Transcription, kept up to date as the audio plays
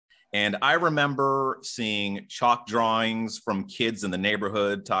And I remember seeing chalk drawings from kids in the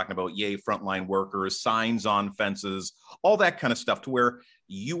neighborhood talking about, yay, frontline workers, signs on fences, all that kind of stuff, to where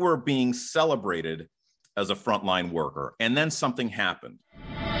you were being celebrated as a frontline worker. And then something happened.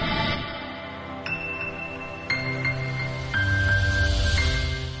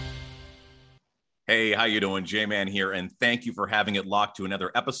 Hey, how you doing? J-Man here, and thank you for having it locked to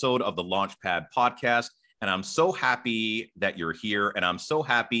another episode of the Launchpad podcast. And I'm so happy that you're here, and I'm so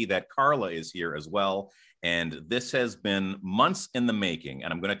happy that Carla is here as well. And this has been months in the making,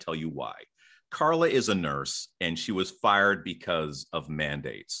 and I'm going to tell you why. Carla is a nurse, and she was fired because of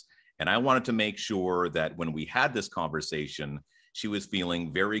mandates. And I wanted to make sure that when we had this conversation, she was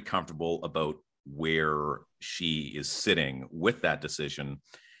feeling very comfortable about where she is sitting with that decision,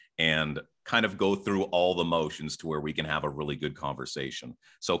 and kind of go through all the motions to where we can have a really good conversation.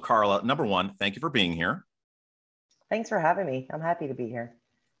 So Carla, number one, thank you for being here. Thanks for having me. I'm happy to be here.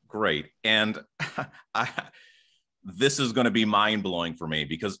 Great. And this is going to be mind-blowing for me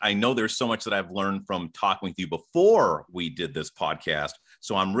because I know there's so much that I've learned from talking with you before we did this podcast.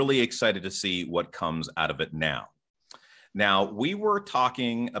 So I'm really excited to see what comes out of it now. Now, we were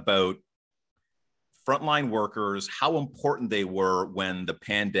talking about frontline workers, how important they were when the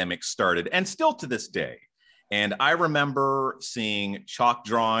pandemic started, and still to this day. And I remember seeing chalk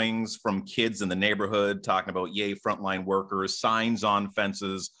drawings from kids in the neighborhood talking about, yay, frontline workers, signs on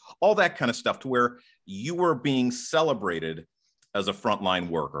fences, all that kind of stuff, to where you were being celebrated as a frontline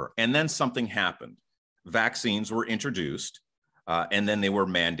worker. And then something happened. Vaccines were introduced, and then they were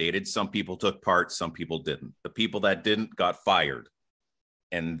mandated. Some people took part, some people didn't. The people that didn't got fired,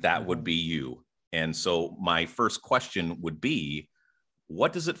 and that would be you. And so my first question would be,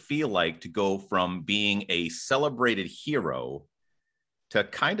 what does it feel like to go from being a celebrated hero to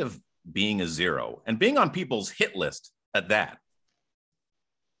kind of being a zero and being on people's hit list at that?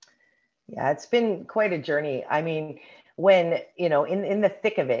 Yeah, it's been quite a journey. I mean, when, in the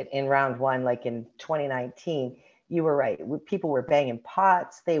thick of it in round one, like in 2019, you were right. People were banging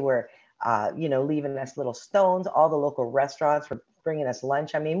pots. They were, leaving us little stones. All the local restaurants were bringing us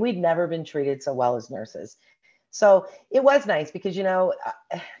lunch. I mean, we'd never been treated so well as nurses. So it was nice because,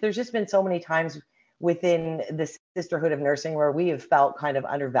 there's just been so many times within the sisterhood of nursing where we have felt kind of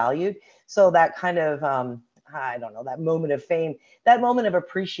undervalued. So that kind of, I don't know, that moment of fame, that moment of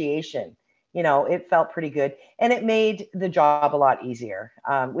appreciation, it felt pretty good. And it made the job a lot easier.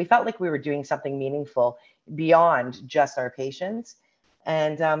 We felt like we were doing something meaningful beyond just our patients.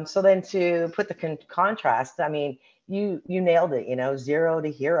 And so then to put the contrast, I mean, you nailed it, zero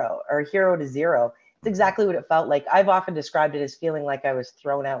to hero or hero to zero. It's exactly what it felt like. I've often described it as feeling like I was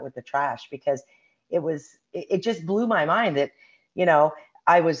thrown out with the trash because it just blew my mind that,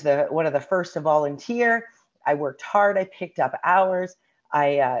 I was one of the first to volunteer. I worked hard. I picked up hours.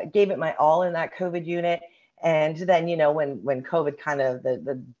 I gave it my all in that COVID unit. And then, when COVID kind of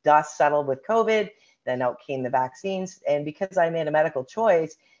the dust settled with COVID, then out came the vaccines. And because I made a medical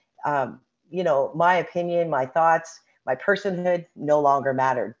choice, my opinion, my thoughts, my personhood no longer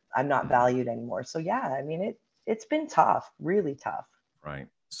mattered. I'm not valued anymore. So yeah, I mean, it's been tough, really tough. Right.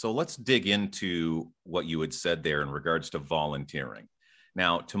 So let's dig into what you had said there in regards to volunteering.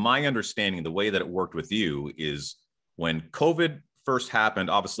 Now, to my understanding, the way that it worked with you is when COVID first happened,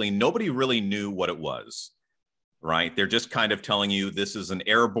 obviously nobody really knew what it was, right? They're just kind of telling you this is an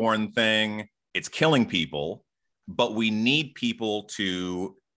airborne thing. It's killing people, but we need people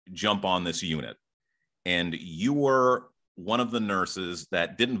to jump on this unit. And you were one of the nurses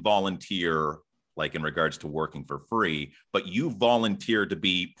that didn't volunteer, like in regards to working for free, but you volunteered to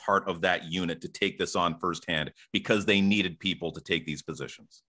be part of that unit to take this on firsthand because they needed people to take these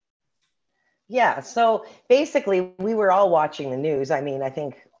positions. Yeah. So basically, we were all watching the news. I mean, I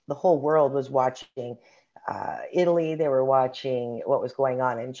think the whole world was watching Italy. They were watching what was going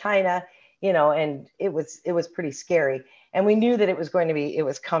on in China, and it was pretty scary. And we knew that it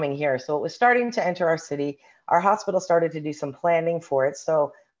was coming here. So it was starting to enter our city. Our hospital started to do some planning for it.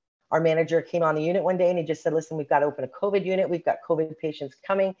 So our manager came on the unit one day and he just said, listen, we've got to open a COVID unit. We've got COVID patients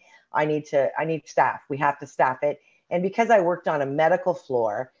coming. I need staff. We have to staff it. And because I worked on a medical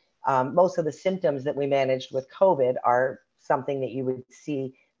floor, most of the symptoms that we managed with COVID are something that you would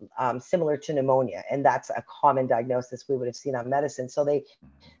see similar to pneumonia. And that's a common diagnosis we would have seen on medicine. So they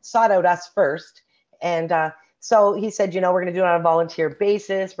sought out us first. And so he said, we're going to do it on a volunteer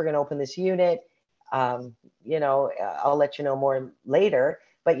basis. We're going to open this unit. I'll let you know more later,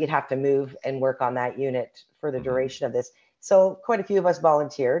 but you'd have to move and work on that unit for the duration of this. So quite a few of us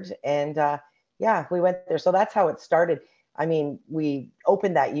volunteered, and we went there. So that's how it started. I mean, we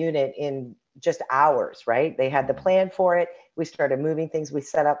opened that unit in just hours, right? They had the plan for it. We started moving things. We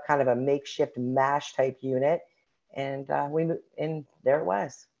set up kind of a makeshift MASH type unit, and and there it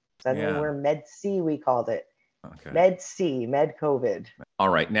was. Suddenly we're Med C, we called it. Okay. Med C, Med COVID. All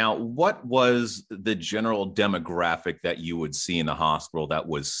right. Now, what was the general demographic that you would see in the hospital that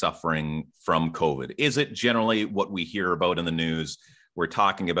was suffering from COVID? Is it generally what we hear about in the news? We're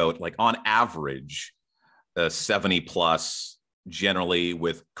talking about, like, on average, 70 plus, generally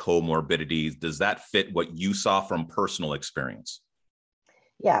with comorbidities. Does that fit what you saw from personal experience?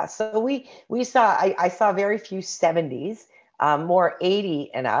 Yeah. So we saw, I saw very few 70s, more 80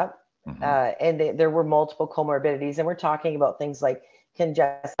 and up. Mm-hmm. And there were multiple comorbidities, and we're talking about things like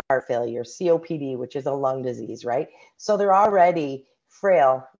congestive heart failure, COPD, which is a lung disease, right? So they're already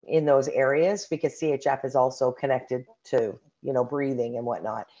frail in those areas because CHF is also connected to, breathing and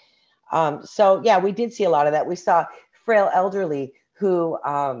whatnot. So yeah, we did see a lot of that. We saw frail elderly who,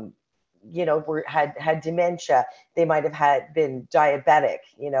 had dementia. They might have been diabetic,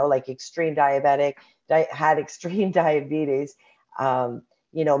 like extreme diabetic, had extreme diabetes.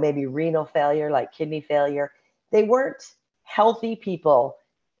 Maybe renal failure, like kidney failure. They weren't healthy people,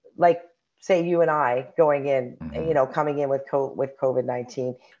 like, say, you and I going in, mm-hmm. Coming in with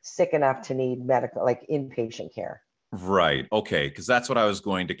COVID-19, sick enough to need medical, like inpatient care. Right. Okay. Because that's what I was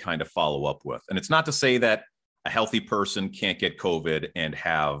going to kind of follow up with. And it's not to say that a healthy person can't get COVID and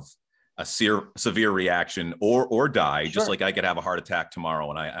have a severe reaction or die, sure. Just like I could have a heart attack tomorrow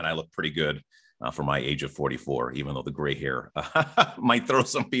and I look pretty good. For my age of 44, even though the gray hair might throw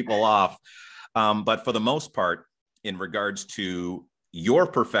some people off. But for the most part, in regards to your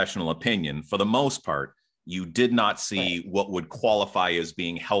professional opinion, for the most part, you did not see right. What would qualify as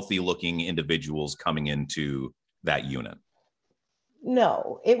being healthy looking individuals coming into that unit.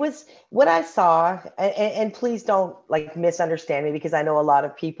 No, it was what I saw, and please don't misunderstand me, because I know a lot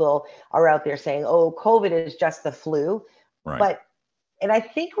of people are out there saying, oh, COVID is just the flu. Right. And I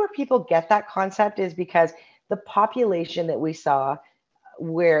think where people get that concept is because the population that we saw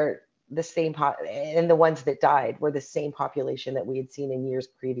were the same, and the ones that died were the same population that we had seen in years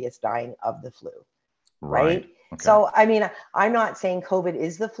previous dying of the flu. Right. Okay. So, I mean, I'm not saying COVID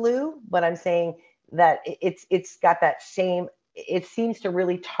is the flu, but I'm saying that it's got that same, it seems to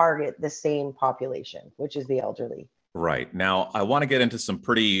really target the same population, which is the elderly. Right. Now, I want to get into some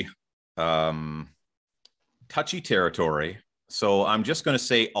pretty touchy territory. So I'm just going to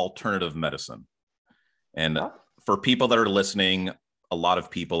say alternative medicine. And for people that are listening, a lot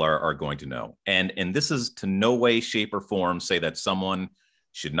of people are going to know. And this is to no way, shape, or form say that someone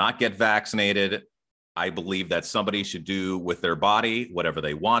should not get vaccinated. I believe that somebody should do with their body whatever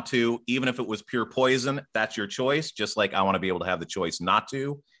they want to. Even if it was pure poison, that's your choice. Just like I want to be able to have the choice not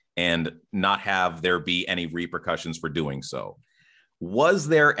to, and not have there be any repercussions for doing so. Was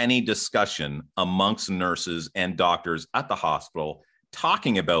there any discussion amongst nurses and doctors at the hospital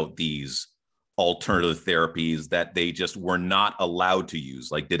talking about these alternative therapies that they just were not allowed to use?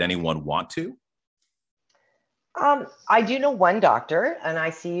 Like, did anyone want to? I do know one doctor, an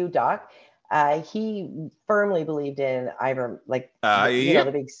ICU doc. He firmly believed in either,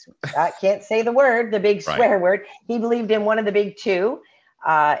 the big, I can't say the word, the big swear word. He believed in one of the big two.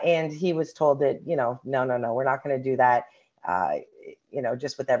 And he was told that, no, we're not going to do that.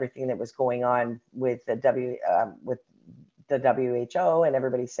 Just with everything that was going on with the WHO and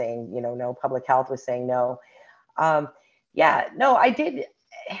everybody saying, no, public health was saying no. I did.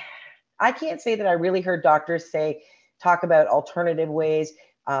 I can't say that I really heard doctors talk about alternative ways,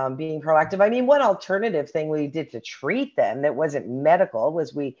 being proactive. I mean, one alternative thing we did to treat them that wasn't medical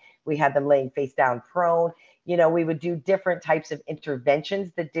was we had them laying face down prone. We would do different types of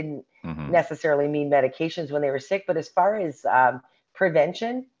interventions that didn't necessarily mean medications when they were sick. But as far as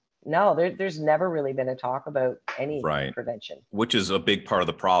prevention, no, there's never really been a talk about any prevention. Which is a big part of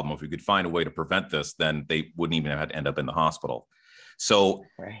the problem. If we could find a way to prevent this, then they wouldn't even have to end up in the hospital. So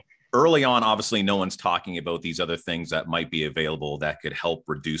early on, obviously, no one's talking about these other things that might be available that could help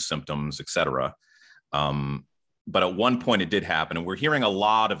reduce symptoms, et cetera. But at one point it did happen, and we're hearing a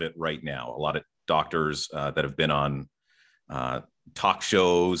lot of it right now. A lot of doctors that have been on talk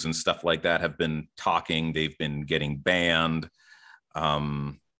shows and stuff like that have been talking. They've been getting banned.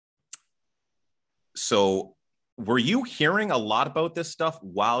 So were you hearing a lot about this stuff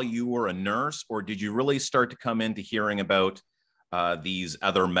while you were a nurse, or did you really start to come into hearing about these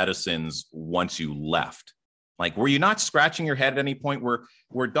other medicines once you left? Like, were you not scratching your head at any point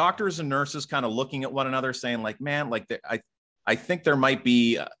where doctors and nurses kind of looking at one another saying, like, man, like, I think there might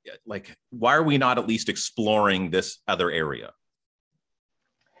be why are we not at least exploring this other area?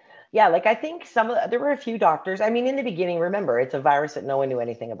 Yeah, like I think there were a few doctors. I mean, in the beginning, remember, it's a virus that no one knew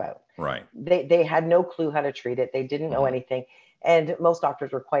anything about. Right. They had no clue how to treat it. They didn't know anything. And most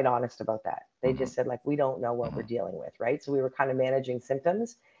doctors were quite honest about that. They just said, like, we don't know what we're dealing with, right? So we were kind of managing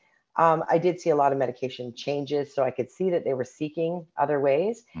symptoms. I did see a lot of medication changes, so I could see that they were seeking other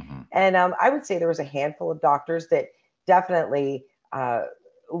ways. And I would say there was a handful of doctors that definitely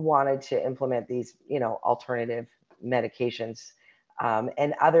wanted to implement these, alternative medications.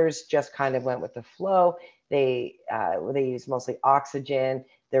 And others just kind of went with the flow. They used mostly oxygen.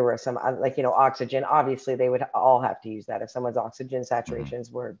 There were some like, oxygen, obviously they would all have to use that if someone's oxygen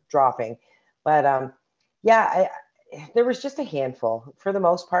saturations were dropping. But yeah, there was just a handful. For the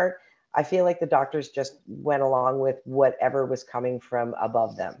most part, I feel like the doctors just went along with whatever was coming from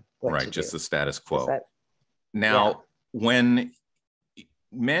above them. Right, just the status quo. Yeah. Now, when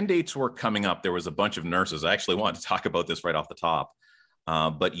mandates were coming up, there was a bunch of nurses. I actually wanted to talk about this right off the top.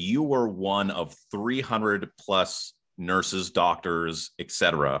 But you were one of 300 plus nurses, doctors,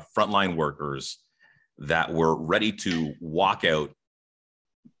 etc., frontline workers that were ready to walk out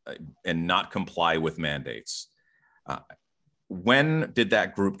and not comply with mandates. When did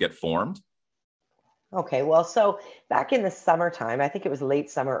that group get formed? Okay, well, so back in the summertime, I think it was late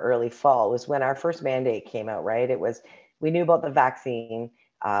summer, early fall, was when our first mandate came out, right? We knew about the vaccine.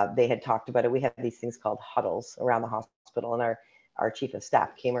 They had talked about it. We had these things called huddles around the hospital, and our chief of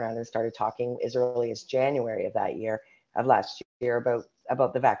staff came around and started talking as early as January of last year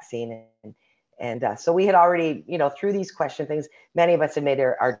about the vaccine. And so we had already, through these question things, many of us had made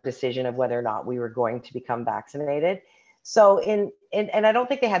our decision of whether or not we were going to become vaccinated. So and I don't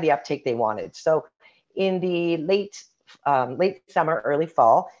think they had the uptake they wanted. So in the late summer, early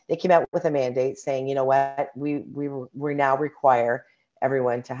fall, they came out with a mandate saying, you know what, we now require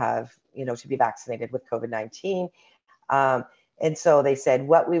everyone to have, to be vaccinated with COVID-19. And so they said,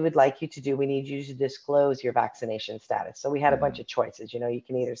 what we would like you to do, we need you to disclose your vaccination status. So we had a bunch of choices. You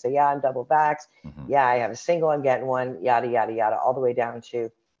can either say, yeah, I'm double vaxxed. Yeah, I have a single, I'm getting one, yada, yada, yada, all the way down to,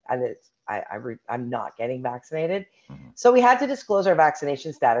 and I'm not getting vaccinated. So we had to disclose our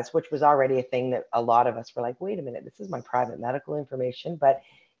vaccination status, which was already a thing that a lot of us were like, wait a minute, this is my private medical information. But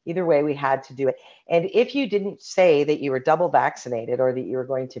either way, we had to do it. And if you didn't say that you were double vaccinated or that you were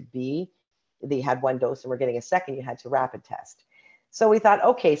going to be, that you had one dose and were getting a second, you had to rapid test. So we thought,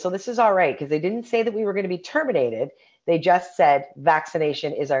 okay, so this is all right, because they didn't say that we were going to be terminated. They just said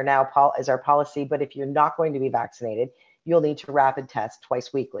vaccination is our policy. But if you're not going to be vaccinated, you'll need to rapid test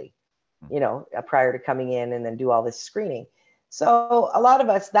twice weekly, prior to coming in and then do all this screening. So a lot of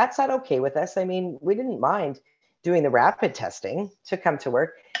us, that's not okay with us. I mean, we didn't mind doing the rapid testing to come to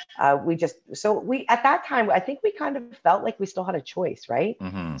work. At that time, I think we kind of felt like we still had a choice, right?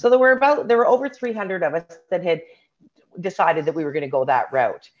 So there were over 300 of us that had decided that we were going to go that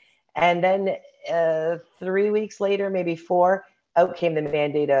route. And then 3 weeks later, maybe 4, out came the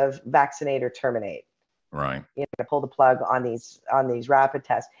mandate of vaccinate or terminate. Right. Pull the plug on these rapid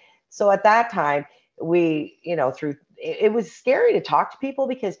tests. So at that time, we, it was scary to talk to people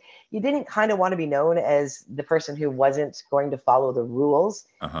because you didn't kind of want to be known as the person who wasn't going to follow the rules.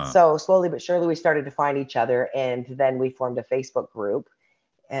 So slowly but surely, we started to find each other, and then we formed a Facebook group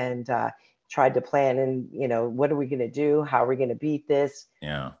and tried to plan and, what are we going to do? How are we going to beat this?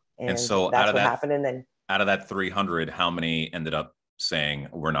 Yeah. And so that's what happened. And then out of that 300, how many ended up saying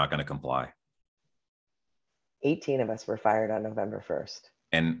we're not going to comply? 18 of us were fired on November 1st.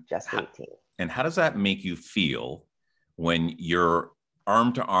 And just 18. And how does that make you feel when you're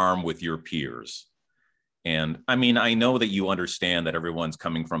arm to arm with your peers? And I mean, I know that you understand that everyone's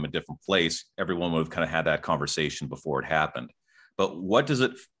coming from a different place. Everyone would have kind of had that conversation before it happened. But what does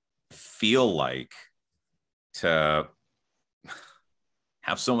it feel like to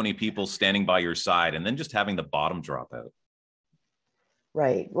have so many people standing by your side and then just having the bottom drop out?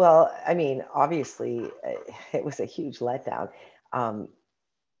 Right. Well, I mean, obviously, it was a huge letdown.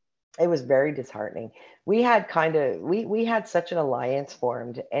 It was very disheartening. We had we had such an alliance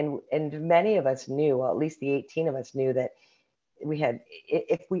formed, and many of us knew, well, at least the 18 of us knew that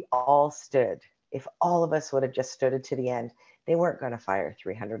if all of us would have just stood it to the end, they weren't going to fire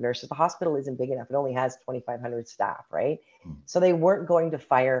 300 nurses. The hospital isn't big enough. It only has 2,500 staff, right? So they weren't going to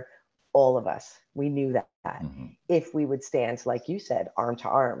fire all of us. We knew that if we would stand, like you said, arm to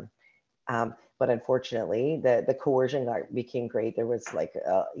arm. But unfortunately, the coercion became great. There was like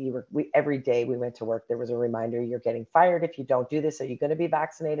every day we went to work, there was a reminder: you're getting fired if you don't do this. Are you going to be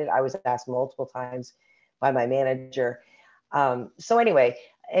vaccinated? I was asked multiple times by my manager. So anyway,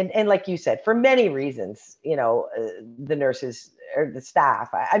 and like you said, for many reasons, the nurses or the staff.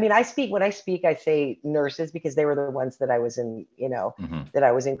 I mean, when I speak, I say nurses because they were the ones that I was in, Mm-hmm. that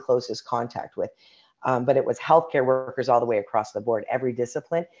I was in closest contact with. But it was healthcare workers all the way across the board, every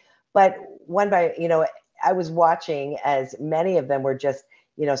discipline. But one by, I was watching as many of them were just,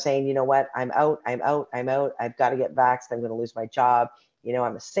 saying, you know what, I'm out. I've got to get vaxxed. I'm going to lose my job.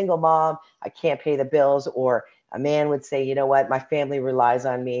 I'm a single mom. I can't pay the bills. Or a man would say, you know what, my family relies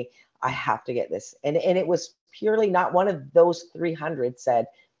on me. I have to get this. And it was purely not one of those 300 said,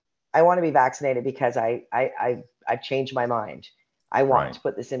 I want to be vaccinated because I've changed my mind. I want Right. to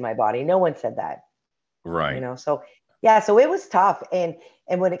put this in my body. No one said that, Right. So yeah, so it was tough. And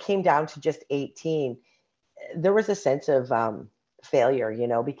when it came down to just 18, there was a sense of failure,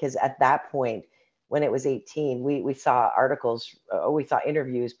 because at that point, when it was 18, we saw articles, we saw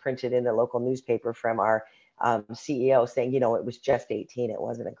interviews printed in the local newspaper from our CEO saying, it was just 18. It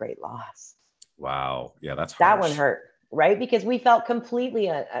wasn't a great loss. Wow. Yeah, that's That one harsh. hurt, right? Because we felt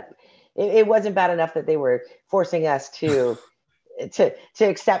completely, it wasn't bad enough that they were forcing us to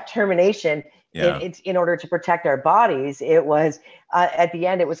accept termination Yeah. in order to protect our bodies. It was at the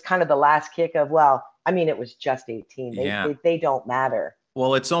end, it was kind of the last kick of, well, I mean, it was just 18. Yeah. They don't matter.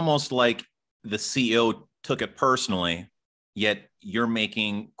 Well, it's almost like the CEO took it personally, yet you're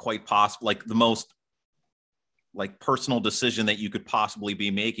making quite possible, like the most like personal decision that you could possibly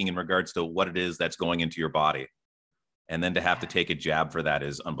be making in regards to what it is that's going into your body. And then to have to take a jab for that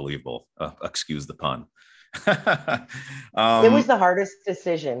is unbelievable. Excuse the pun. It was the hardest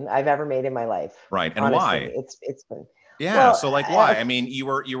decision I've ever made in my life. Right. And honestly. why? It's been, Yeah. well, So like why? I mean, you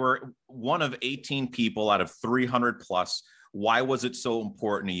were one of 18 people out of 300 plus. Why was it so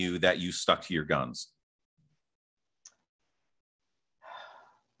important to you that you stuck to your guns?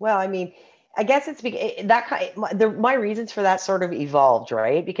 well, I mean, I guess it's that my reasons for that sort of evolved,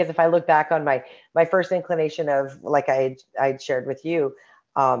 right? Because if I look back on my first inclination of, like I'd shared with you,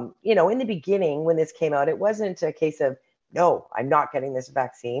 in the beginning when this came out, it wasn't a case of, no, I'm not getting this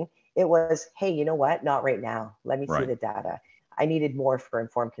vaccine. It was, hey, you know what? Not right now. Let me see Right. the data. I needed more for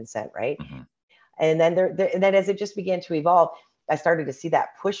informed consent, right? Mm-hmm. And then and then as it just began to evolve, I started to see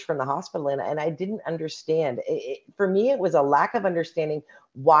that push from the hospital, and I didn't understand. For me, it was a lack of understanding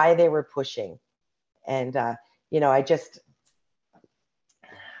why they were pushing. And, I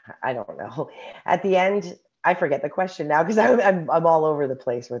don't know. At the end, I forget the question now because I'm all over the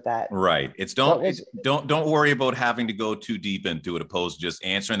place with that. Right. Don't worry about having to go too deep into it, opposed to just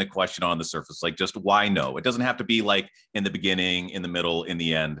answering the question on the surface. Like, just why no? It doesn't have to be like in the beginning, in the middle, in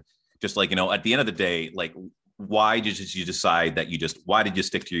the end. Just like, at the end of the day, like, why did you decide that why did you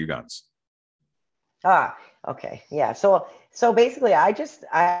stick to your guns? Okay. Yeah. So basically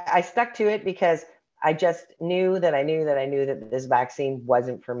I stuck to it because I just knew that this vaccine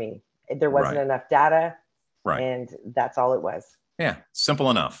wasn't for me. There wasn't Right. enough data, Right. and that's all it was. Yeah. Simple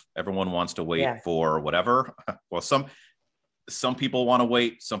enough. Everyone wants to wait Yeah. for whatever. Well, some people want to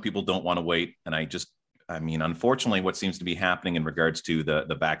wait. Some people don't want to wait. And I mean, unfortunately, what seems to be happening in regards to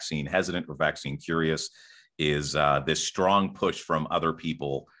the vaccine hesitant or vaccine curious is this strong push from other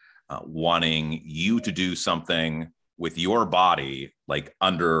people wanting you to do something with your body, like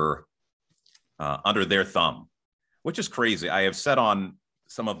under their thumb, which is crazy. I have said on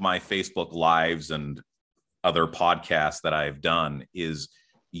some of my Facebook lives and other podcasts that I've done is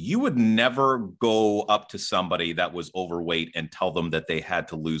you would never go up to somebody that was overweight and tell them that they had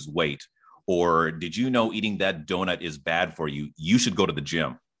to lose weight. Or did you know eating that donut is bad for you? You should go to the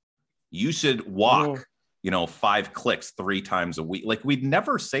gym. You should walk, 5 clicks 3 times a week. Like, we'd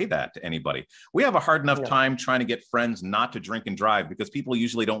never say that to anybody. We have a hard enough time trying to get friends not to drink and drive because people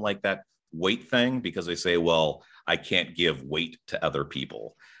usually don't like that weight thing because they say, well, I can't give weight to other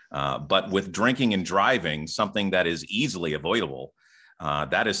people. But with drinking and driving, something that is easily avoidable,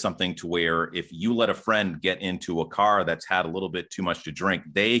 that is something to where if you let a friend get into a car that's had a little bit too much to drink,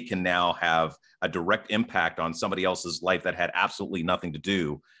 they can now have a direct impact on somebody else's life that had absolutely nothing to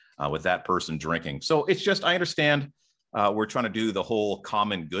do with that person drinking. So it's just, I understand we're trying to do the whole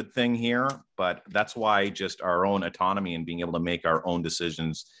common good thing here, but that's why just our own autonomy and being able to make our own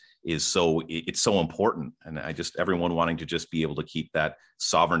decisions it's so important. And everyone wanting to just be able to keep that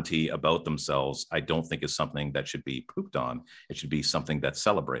sovereignty about themselves, I don't think is something that should be pooped on. It should be something that's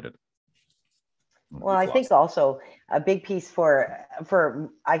celebrated. Well, I think also a big piece for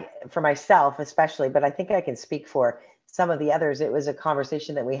myself especially, but I think I can speak for some of the others. It was a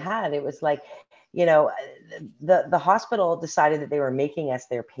conversation that we had. It was like, the hospital decided that they were making us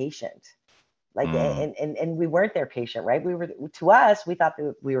their patient. Like, and we weren't their patient, right? To us, we thought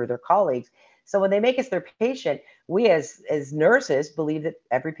that we were their colleagues. So when they make us their patient, we as nurses believe that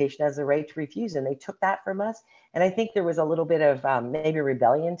every patient has the right to refuse, and they took that from us. And I think there was a little bit of maybe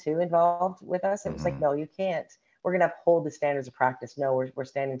rebellion too involved with us. It was like, no, you can't. We're going to uphold the standards of practice. No, we're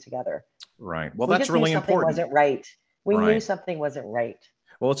standing together. Right. Well, We that's just knew really something important. wasn't right. We knew Right. something wasn't right.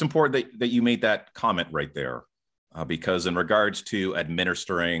 Well, it's important that you made that comment right there, because in regards to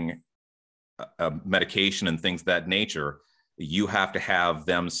administering medication and things of that nature, you have to have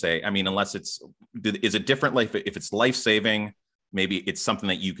them say, I mean, unless it's, is it different? Like if it's life-saving, maybe it's something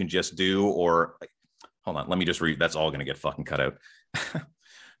that you can just do, or hold on, let me just read. That's all going to get fucking cut out.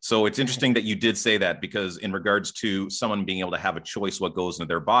 So it's interesting that you did say that, because in regards to someone being able to have a choice what goes into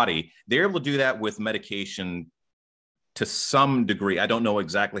their body, they're able to do that with medication to some degree. I don't know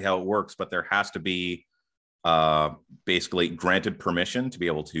exactly how it works, but there has to be basically granted permission to be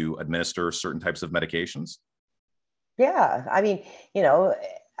able to administer certain types of medications. Yeah. I mean,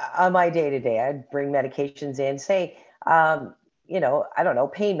 on my day to day, I'd bring medications in, say, I don't know,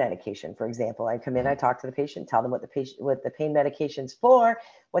 pain medication, for example. I come in, I talk to the patient, tell them what the pain medication's for,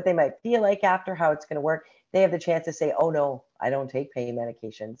 what they might feel like after, how it's going to work. They have the chance to say, oh no, I don't take pain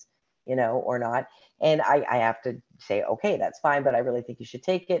medications, or not. And I have to say, okay, that's fine, but I really think you should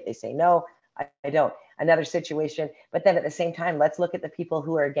take it. They say, no, I don't. Another situation. But then at the same time, let's look at the people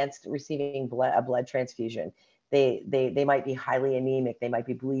who are against receiving a blood transfusion. They might be highly anemic. They might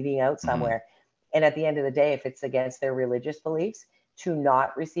be bleeding out somewhere. And at the end of the day, if it's against their religious beliefs to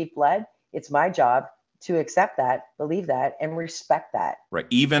not receive blood, it's my job to accept that, believe that, and respect that. Right.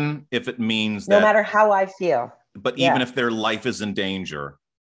 Even if it means no matter how I feel. But even if their life is in danger.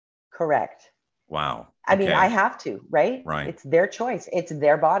 Correct. Wow. I mean, I have to, right? Right. It's their choice. It's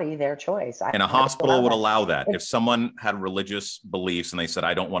their body, their choice. And a hospital would allow that. If someone had religious beliefs and they said,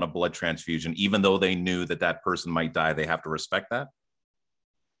 I don't want a blood transfusion, even though they knew that that person might die, they have to respect that?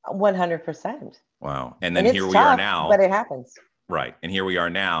 100%. Wow. And then here we are now. But it happens. Right. And here we are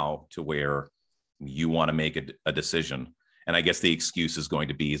now to where you want to make a decision. And I guess the excuse is going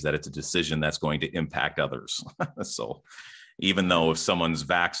to be is that it's a decision that's going to impact others. So even though if someone's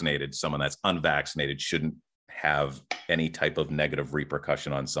vaccinated, someone that's unvaccinated shouldn't have any type of negative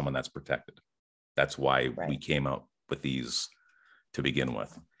repercussion on someone that's protected. That's why we came up with these to begin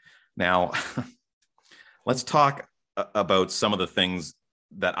with. Now, let's talk about some of the things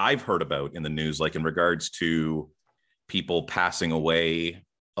that I've heard about in the news, like in regards to people passing away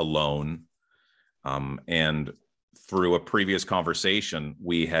alone. And through a previous conversation,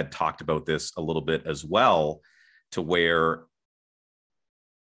 we had talked about this a little bit as well, to where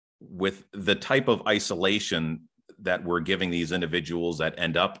with the type of isolation that we're giving these individuals that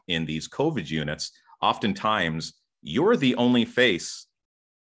end up in these COVID units, oftentimes you're the only face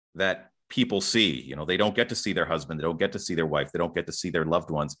that people see. They don't get to see their husband, they don't get to see their wife, they don't get to see their loved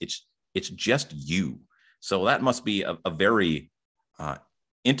ones. It's just you. So that must be a very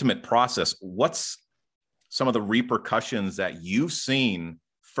intimate process. What's some of the repercussions that you've seen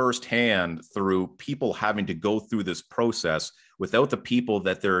firsthand through people having to go through this process without the people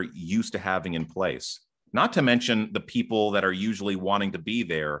that they're used to having in place? Not to mention the people that are usually wanting to be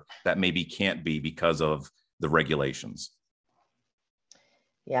there that maybe can't be because of the regulations.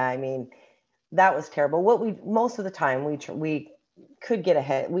 Yeah, I mean, that was terrible. Most of the time we could get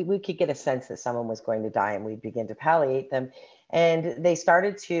ahead. We could get a sense that someone was going to die, and we'd begin to palliate them. And they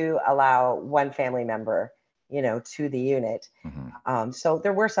started to allow one family member, to the unit. Mm-hmm. So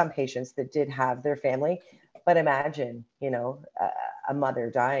there were some patients that did have their family, but imagine, a mother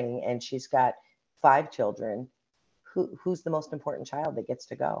dying and she's got 5 children. Who's the most important child that gets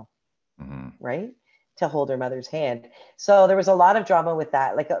to go? Mm-hmm. Right? To hold her mother's hand. So there was a lot of drama with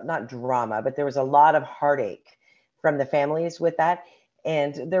that, like not drama, but there was a lot of heartache from the families with that.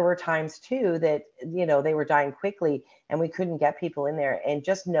 And there were times too that, they were dying quickly and we couldn't get people in there. And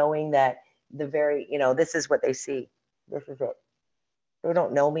just knowing that this is what they see. This is it. They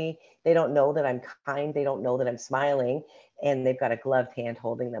don't know me. They don't know that I'm kind. They don't know that I'm smiling, and they've got a gloved hand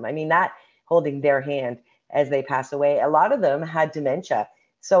holding them. I mean, not holding their hand as they pass away. A lot of them had dementia.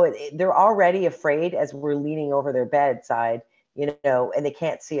 So they're already afraid as we're leaning over their bedside, and they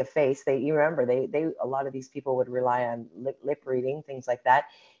can't see a face. You remember, a lot of these people would rely on lip reading, things like that.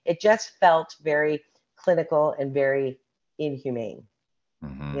 It just felt very clinical and very inhumane,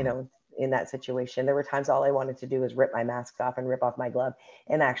 mm-hmm. In that situation. There were times all I wanted to do was rip my mask off and rip off my glove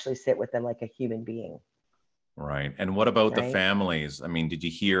and actually sit with them like a human being. Right. And what about the families? I mean, did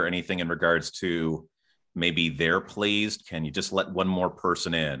you hear anything in regards to maybe they're pleased? Can you just let one more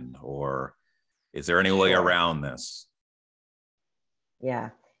person in? Or is there any way around this? Yeah.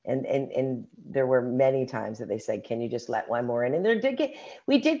 And there were many times that they said, can you just let one more in? And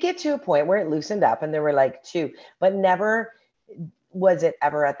we did get to a point where it loosened up and there were like two, but never was it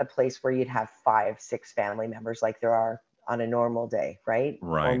ever at the place where you'd have 5, 6 family members like there are on a normal day, right? Or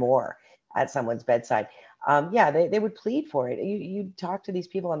Right. more at someone's bedside. Yeah, they would plead for it. You talk to these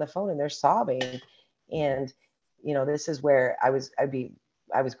people on the phone and they're sobbing. And, this is where I was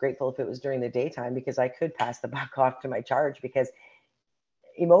grateful if it was during the daytime because I could pass the buck off to my charge, because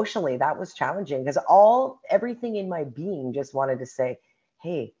emotionally that was challenging, because everything in my being just wanted to say,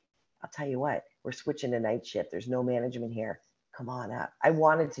 hey, I'll tell you what, we're switching to night shift, there's no management here, come on up. I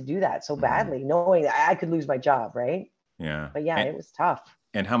wanted to do that so Mhm. badly, knowing that I could lose my job, right? Yeah. But yeah, it was tough.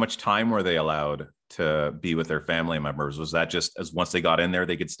 And how much time were they allowed to be with their family members? Was that just as once they got in there,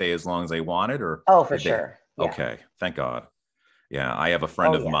 they could stay as long as they wanted, or Oh, for did they? sure. Yeah. Okay, thank God. Yeah, I have a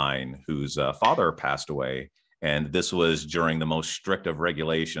friend Oh of yeah. mine whose father passed away, and this was during the most strict of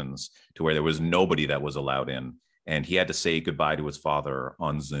regulations, to where there was nobody that was allowed in, and he had to say goodbye to his father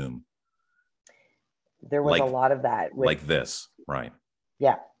on Zoom, There was a like lot of that with, like this, right?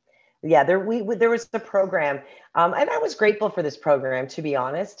 yeah. Yeah, there was a program, and I was grateful for this program, to be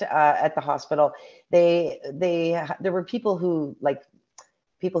honest. At the hospital, there were people who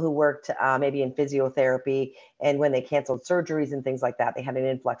worked maybe in physiotherapy, and when they canceled surgeries and things like that, they had an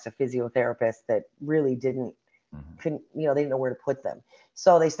influx of physiotherapists that really Mhm. couldn't, they didn't know where to put them.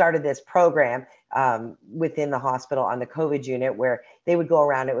 So they started this program within the hospital on the COVID unit where they would go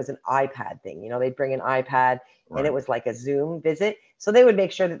around. It was an iPad thing. They'd bring an iPad and it Right. was like a Zoom visit. So they would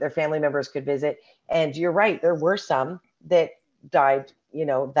make sure that their family members could visit. And you're right, there were some that died,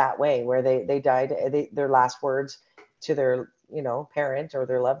 that way, where they died, their last words to their, parent or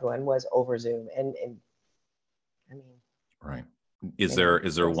their loved one was over Zoom. And I mean, Right. Is there it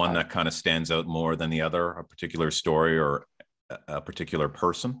was one hard. that kind of stands out more than the other, a particular story or a particular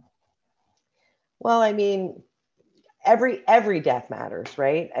person? Well, I mean, every death matters,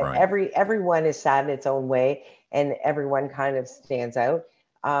 right? Right. Everyone is sad in its own way, and everyone kind of stands out.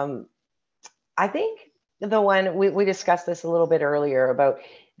 um I think the one we discussed this a little bit earlier about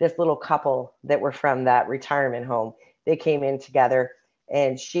this little couple that were from that retirement home. They came in together,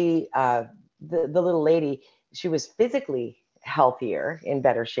 and the little lady, she was physically healthier, in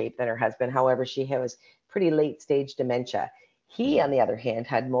better shape than her husband. However, she has pretty late stage dementia. He, on Mhm. the other hand,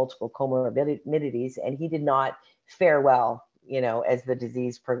 had multiple comorbidities, and he did not fare well, as the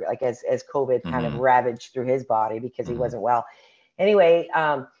disease, like as COVID kind of Mhm. ravaged through his body because he Mhm. wasn't well. Anyway,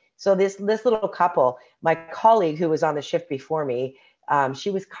 so this little couple, my colleague who was on the shift before me,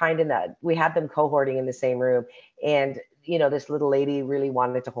 she was kind enough. We had them cohorting in the same room, and this little lady really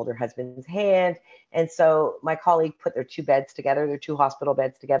wanted to hold her husband's hand, and so my colleague put their two beds together, their two hospital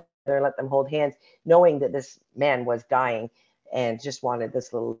beds together, and let them hold hands, knowing that this man was dying, and just wanted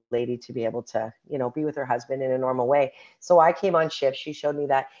this little lady to be able to, be with her husband in a normal way. So I came on shift. She showed me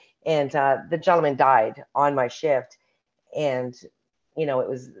that, and the gentleman died on my shift, and it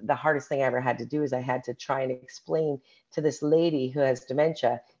was the hardest thing I ever had to do. Is I had to try and explain to this lady who has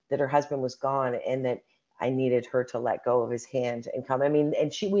dementia that her husband was gone, and that I needed her to let go of his hand and come. I mean,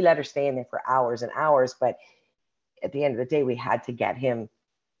 and we let her stay in there for hours and hours, but at the end of the day, we had to get him,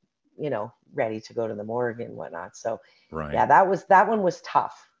 ready to go to the morgue and whatnot. So Right. yeah, that one was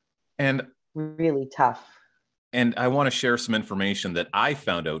tough, And really tough. and I want to share some information that I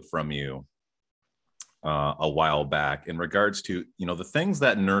found out from you a while back in regards to the things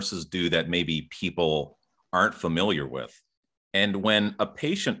that nurses do that maybe people aren't familiar with. And when a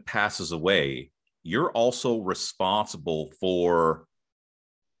patient passes away, you're also responsible for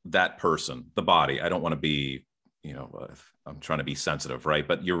that person, the body. I don't want to be, I'm trying to be sensitive, right?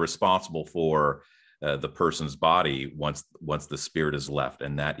 But you're responsible for the person's body once the spirit is left,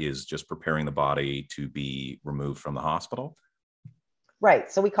 and that is just preparing the body to be removed from the hospital.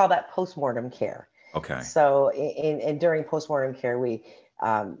 Right. So we call that postmortem care. Okay. So in during postmortem care, we,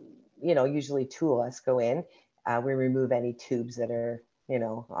 um, usually two of us go in. We remove any tubes that are,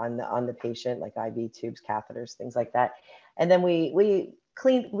 on the patient, like IV tubes, catheters, things like that, and then we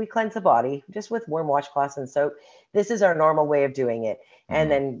cleanse the body just with warm washcloths and soap. This is our normal way of doing it,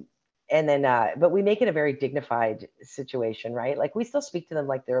 and Mm-hmm. but we make it a very dignified situation, right? Like we still speak to them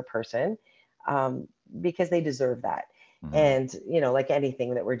like they're a person, um, because they deserve that. Mm-hmm. And like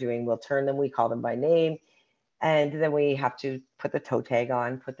anything that we're doing, we'll turn them, we call them by name, and then we have to put the toe tag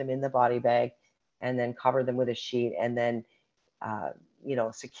on, put them in the body bag, and then cover them with a sheet. And then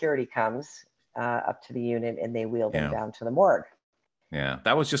security comes up to the unit, and they wheel them Yeah. down to the morgue. Yeah,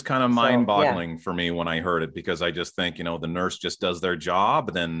 that was just kind of So yeah. mind-boggling for me when I heard it, because I just think, the nurse just does their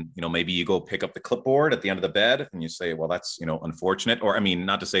job. Then, maybe you go pick up the clipboard at the end of the bed and you say, well, that's, unfortunate. Or, I mean,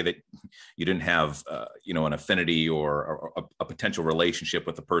 not to say that you didn't have, an affinity or a potential relationship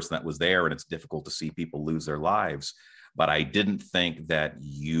with the person that was there, and it's difficult to see people lose their lives. But I didn't think that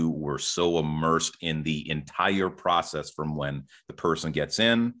you were so immersed in the entire process, from when the person gets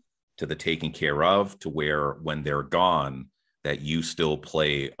in to the taking care of, to where when they're gone, that you still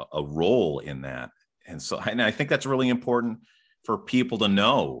play a role in that. And I think that's really important for people to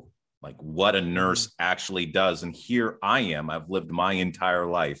know, like, what a Mhm. nurse actually does. And here I am, I've lived my entire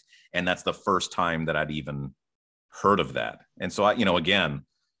life, and that's the first time that I'd even heard of that. And so again,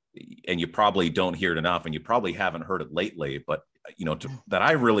 and you probably don't hear it enough, and you probably haven't heard it lately, but that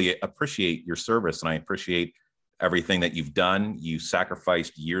I really appreciate your service, and I appreciate everything that you've done. You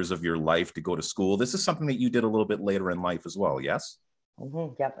sacrificed years of your life to go to school. This is something that you did a little bit later in life as well, yes?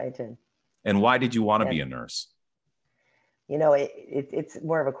 Yep, I did. And why did you want to be And a nurse? it's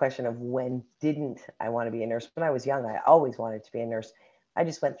more of a question of, when didn't I want to be a nurse? When I was young, I always wanted to be a nurse. I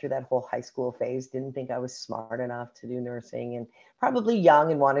just went through that whole high school phase, didn't think I was smart enough to do nursing, and probably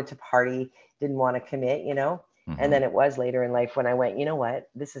young and wanted to party, didn't want to commit. And Mm-hmm. then it was later in life when I went, you know what,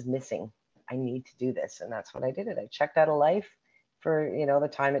 this is missing. I need to do this. And that's what I did. I checked out of life for, the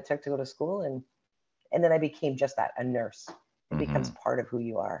time it took to go to school. And then I became just that, a nurse. It becomes Mm-hmm. part of who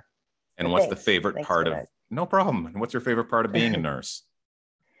you are. And But what's the thanks. favorite Thanks part for of, that. no problem. And what's your favorite part of being a nurse?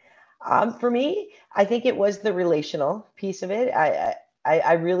 For me, I think it was the relational piece of it.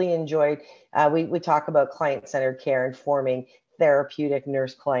 I really enjoyed. We talk about client-centered care and forming therapeutic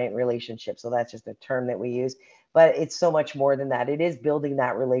nurse-client relationships. So that's just a term that we use, but it's so much more than that. It is building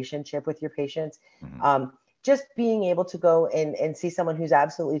that relationship with your patients. Mm-hmm. Just being able to go and see someone who's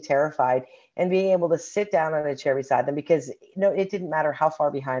absolutely terrified, and being able to sit down on a chair beside them, because it didn't matter how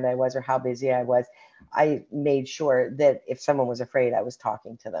far behind I was or how busy I was. I made sure that if someone was afraid, I was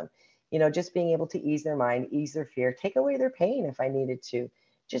talking to them. Just being able to ease their mind, ease their fear, take away their pain if I needed to.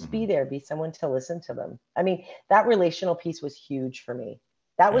 Just Mm-hmm. be there, be someone to listen to them. I mean, that relational piece was huge for me.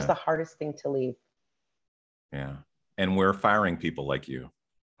 That was Yeah. the hardest thing to leave. Yeah. And we're firing people like you.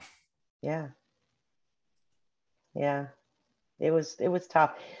 Yeah. Yeah. It was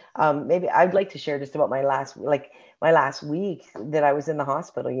tough. Maybe I'd like to share just about my last week that I was in the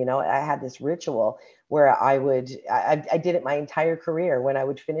hospital. I had this ritual where I did it my entire career. When I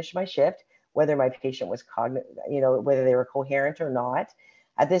would finish my shift, whether my patient was whether they were coherent or not.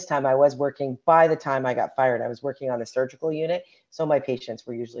 At this time, I was working. By the time I got fired, I was working on the surgical unit, so my patients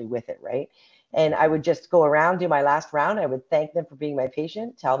were usually with it, right? And I Mm-hmm. would just go around, do my last round. I would thank them for being my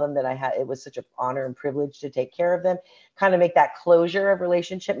patient, tell them that it was such an honor and privilege to take care of them, kind of make that closure of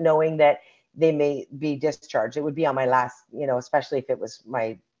relationship, knowing that they may be discharged. It would be on my last, especially if it was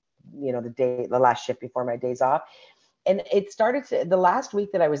my, the last shift before my days off. And it started the last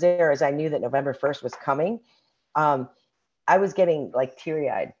week that I was there, as I knew that November 1st was coming. Um, I was getting like teary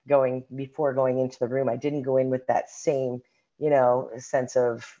eyed before going into the room. I didn't go in with that same, sense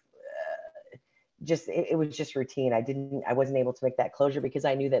of just, it was just routine. I wasn't able to make that closure because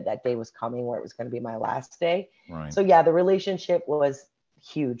I knew that that day was coming where it was going to be my last day. Right. So yeah, the relationship was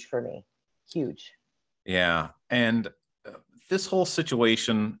huge for me. Huge. Yeah. And this whole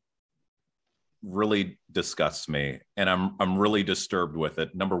situation really disgusts me, and I'm really disturbed with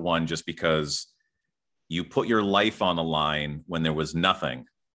it. Number one, just because you put your life on the line when there was nothing,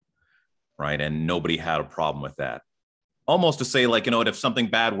 right? And nobody had a problem with that. Almost to say, like, if something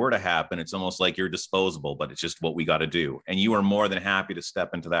bad were to happen, it's almost like you're disposable, but it's just what we got to do. And you are more than happy to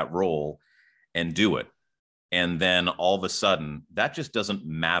step into that role and do it. And then all of a sudden, that just doesn't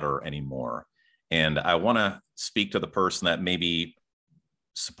matter anymore. And I want to speak to the person that maybe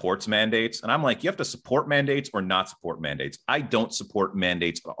supports mandates. And I'm like, you have to support mandates or not support mandates. I don't support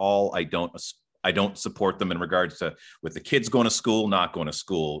mandates at all. I don't support them in regards to with the kids going to school, not going to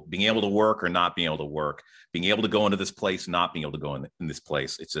school, being able to work or not being able to work, being able to go into this place, not being able to go in this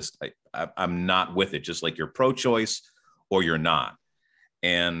place. It's just I'm not with it. Just like you're pro-choice or you're not.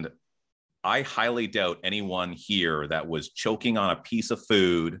 And I highly doubt anyone here that was choking on a piece of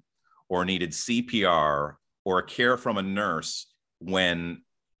food or needed CPR or a care from a nurse when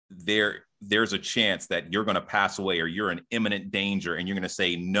there's a chance that you're going to pass away or you're in imminent danger and you're going to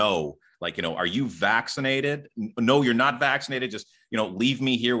say no. Like, are you vaccinated? No, you're not vaccinated. Just, leave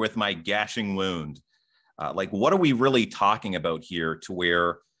me here with my gashing wound. Like, what are we really talking about here, to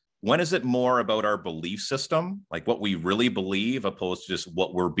where when is it more about our belief system, like what we really believe, opposed to just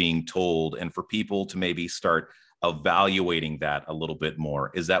what we're being told? And for people to maybe start evaluating that a little bit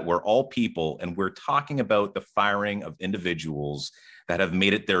more is that we're all people, and we're talking about the firing of individuals that have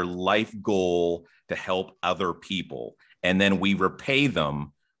made it their life goal to help other people. And then we repay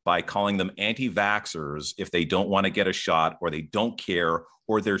them by calling them anti-vaxxers if they don't want to get a shot, or they don't care,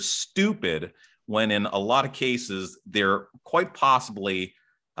 or they're stupid, when in a lot of cases, they're quite possibly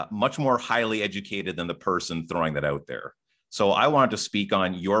much more highly educated than the person throwing that out there. So I wanted to speak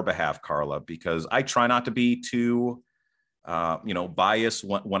on your behalf, Carla, because I try not to be too, biased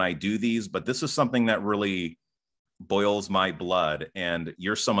when I do these, but this is something that really boils my blood. And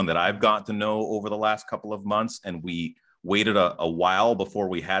you're someone that I've gotten to know over the last couple of months, and we waited a while before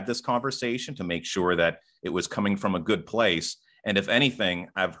we had this conversation to make sure that it was coming from a good place. And if anything,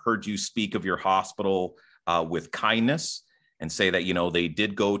 I've heard you speak of your hospital with kindness, and say that, they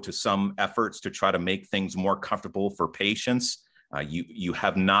did go to some efforts to try to make things more comfortable for patients. You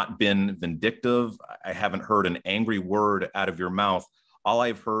have not been vindictive. I haven't heard an angry word out of your mouth. All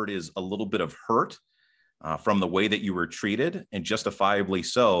I've heard is a little bit of hurt from the way that you were treated, and justifiably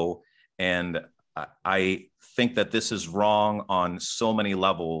so. And I think that this is wrong on so many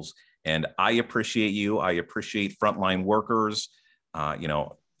levels. And I appreciate you. I appreciate frontline workers.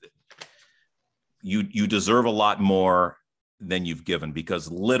 You deserve a lot more than you've given,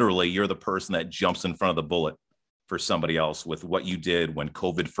 because literally you're the person that jumps in front of the bullet for somebody else with what you did when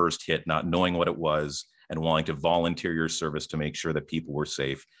COVID first hit, not knowing what it was and wanting to volunteer your service to make sure that people were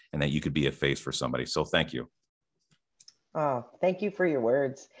safe and that you could be a face for somebody. So thank you. Oh, thank you for your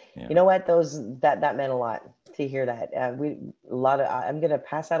words. Yeah. You know what? That meant a lot to hear that. I'm going to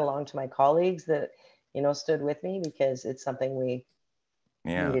pass that along to my colleagues that, stood with me, because it's something we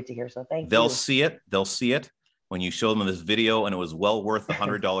needed to hear. So thank you. They'll see it. They'll see it when you show them this video, and it was well worth the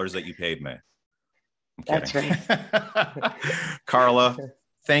 $100 that you paid me. That's right. Carla,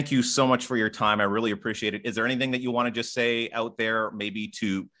 thank you so much for your time. I really appreciate it. Is there anything that you want to just say out there, maybe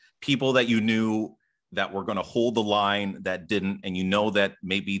to people that you knew that were going to hold the line that didn't, and that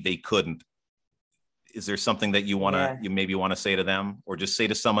maybe they couldn't? Is there something that you maybe want to say to them, or just say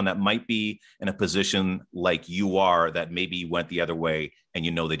to someone that might be in a position like you are, that maybe went the other way and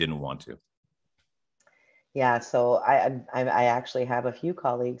they didn't want to? Yeah, so I actually have a few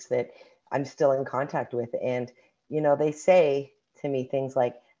colleagues that I'm still in contact with, and they say to me things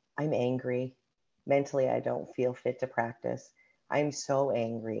like, "I'm angry. Mentally, I don't feel fit to practice. I'm so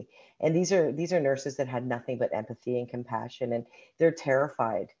angry." And these are nurses that had nothing but empathy and compassion, and they're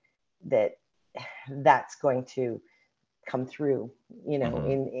terrified that that's going to come through,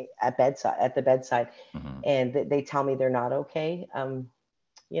 mm-hmm. at the bedside, mm-hmm. and they tell me they're not okay. I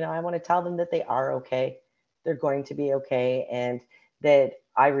want to tell them that they are okay. They're going to be okay, and that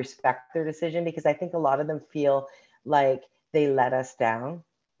I respect their decision, because I think a lot of them feel like they let us down,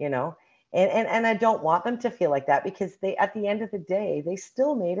 and I don't want them to feel like that, because they, at the end of the day, they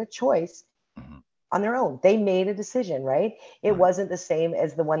still made a choice mm-hmm. on their own. They made a decision, right? It wasn't the same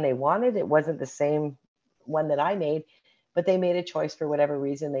as the one they wanted. It wasn't the same one that I made, but they made a choice for whatever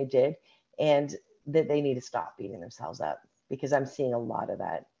reason they did, and that they need to stop beating themselves up, because I'm seeing a lot of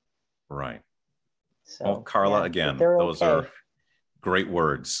that. Right. So, well, Carla, again, those are great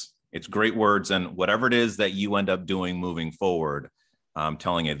words. It's great words. And whatever it is that you end up doing moving forward, I'm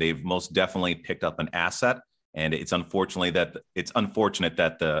telling you, they've most definitely picked up an asset. And it's unfortunate that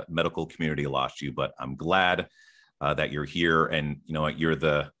the medical community lost you, but I'm glad that you're here, and you're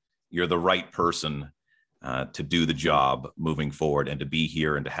the right person to do the job moving forward, and to be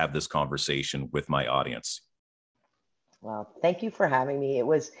here and to have this conversation with my audience. Well, thank you for having me. It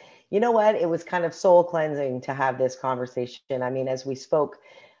was, it was kind of soul cleansing to have this conversation. I mean, as we spoke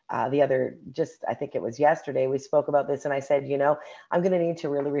I think it was yesterday, we spoke about this, and I said, I'm going to need to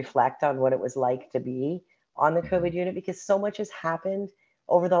really reflect on what it was like to be on the COVID unit, because so much has happened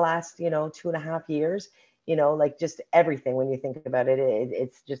over the last, 2.5 years, like just everything. When you think about it,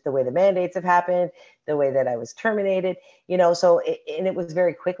 it's just the way the mandates have happened, the way that I was terminated, and it was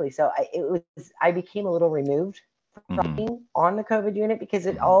very quickly. So I became a little removed from being on the COVID unit, because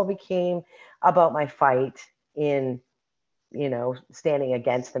it all became about my fight in, standing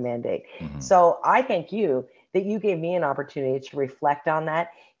against the mandate. Mm-hmm. So I thank you that you gave me an opportunity to reflect on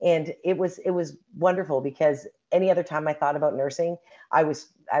that. And it was wonderful, because any other time I thought about nursing, I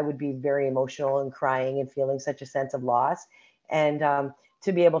would be very emotional and crying and feeling such a sense of loss. And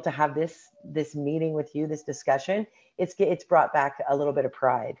to be able to have this meeting with you, this discussion, it's brought back a little bit of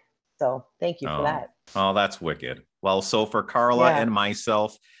pride. So thank you for that. Oh, that's wicked. Well, so for Carla and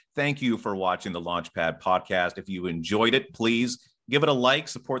myself, thank you for watching the Launchpad podcast. If you enjoyed it, please give it a like,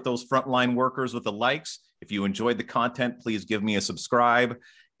 support those frontline workers with the likes. If you enjoyed the content, please give me a subscribe.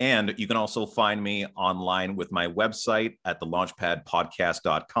 And you can also find me online with my website at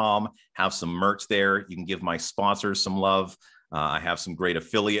thelaunchpadpodcast.com. Have some merch there. You can give my sponsors some love. I have some great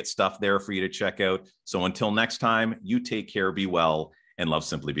affiliate stuff there for you to check out. So until next time, you take care, be well, and love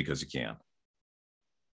simply because you can.